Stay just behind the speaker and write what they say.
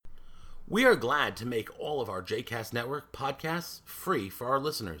We are glad to make all of our JCast Network podcasts free for our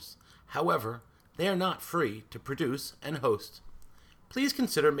listeners. However, they are not free to produce and host. Please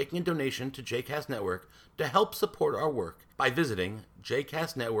consider making a donation to JCast Network to help support our work by visiting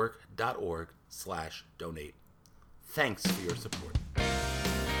jcastnetwork.org/donate. Thanks for your support.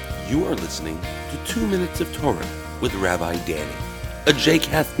 You are listening to 2 Minutes of Torah with Rabbi Danny, a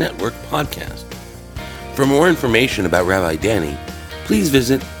JCast Network podcast. For more information about Rabbi Danny, please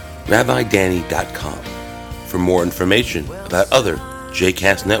visit rabbidanny.com. For more information about other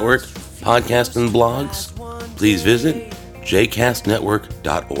JCast Network podcasts and blogs, please visit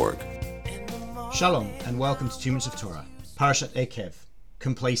jcastnetwork.org. Shalom and welcome to 2 Minutes of Torah, Parashat Ekev,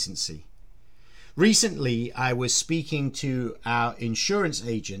 Complacency. Recently, I was speaking to our insurance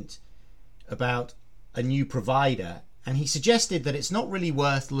agent about a new provider, and he suggested that it's not really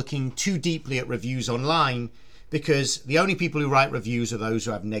worth looking too deeply at reviews online because the only people who write reviews are those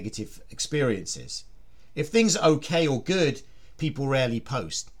who have negative experiences. If things are okay or good, people rarely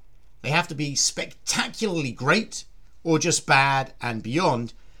post. They have to be spectacularly great or just bad and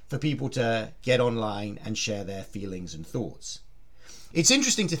beyond for people to get online and share their feelings and thoughts. It's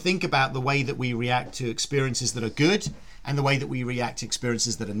interesting to think about the way that we react to experiences that are good and the way that we react to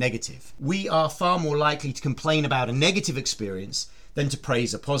experiences that are negative. We are far more likely to complain about a negative experience than to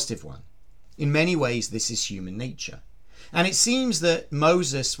praise a positive one. In many ways, this is human nature. And it seems that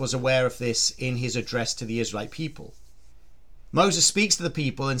Moses was aware of this in his address to the Israelite people. Moses speaks to the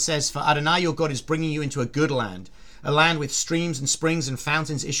people and says, "For Adonai your God is bringing you into a good land, a land with streams and springs and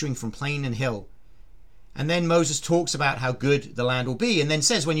fountains issuing from plain and hill." And then Moses talks about how good the land will be, and then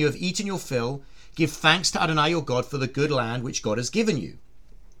says, "When you have eaten your fill, give thanks to Adonai your God for the good land which God has given you."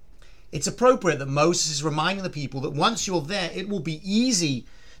 It's appropriate that Moses is reminding the people that once you're there, it will be easy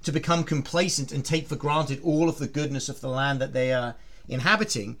to become complacent and take for granted all of the goodness of the land that they are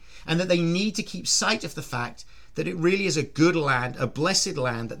inhabiting, and that they need to keep sight of the fact that it really is a good land, a blessed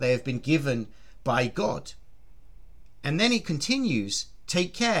land that they have been given by God. And then he continues,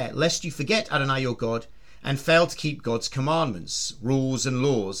 "Take care lest you forget Adonai your God and fail to keep God's commandments, rules and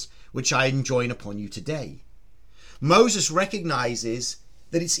laws, which I enjoin upon you today." Moses recognizes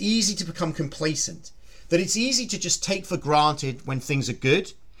that it's easy to become complacent, that it's easy to just take for granted when things are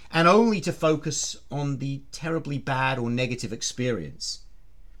good and only to focus on the terribly bad or negative experience.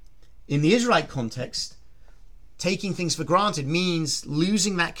 In the Israelite context, taking things for granted means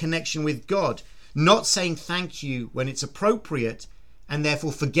losing that connection with God, not saying thank you when it's appropriate, and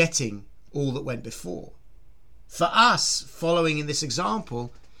therefore forgetting all that went before. For us, following in this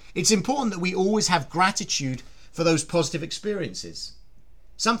example, it's important that we always have gratitude for those positive experiences.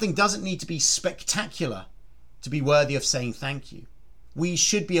 Something doesn't need to be spectacular to be worthy of saying thank you. We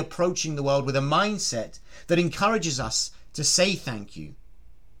should be approaching the world with a mindset that encourages us to say thank you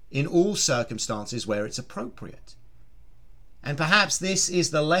in all circumstances where it's appropriate. And perhaps this is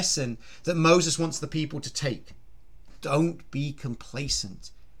the lesson that Moses wants the people to take. Don't be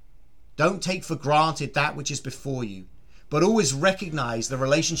complacent. Don't take for granted that which is before you, but always recognize the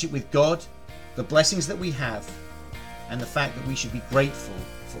relationship with God, the blessings that we have, and the fact that we should be grateful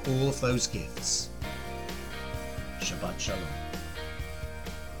for all of those gifts. Shabbat Shalom.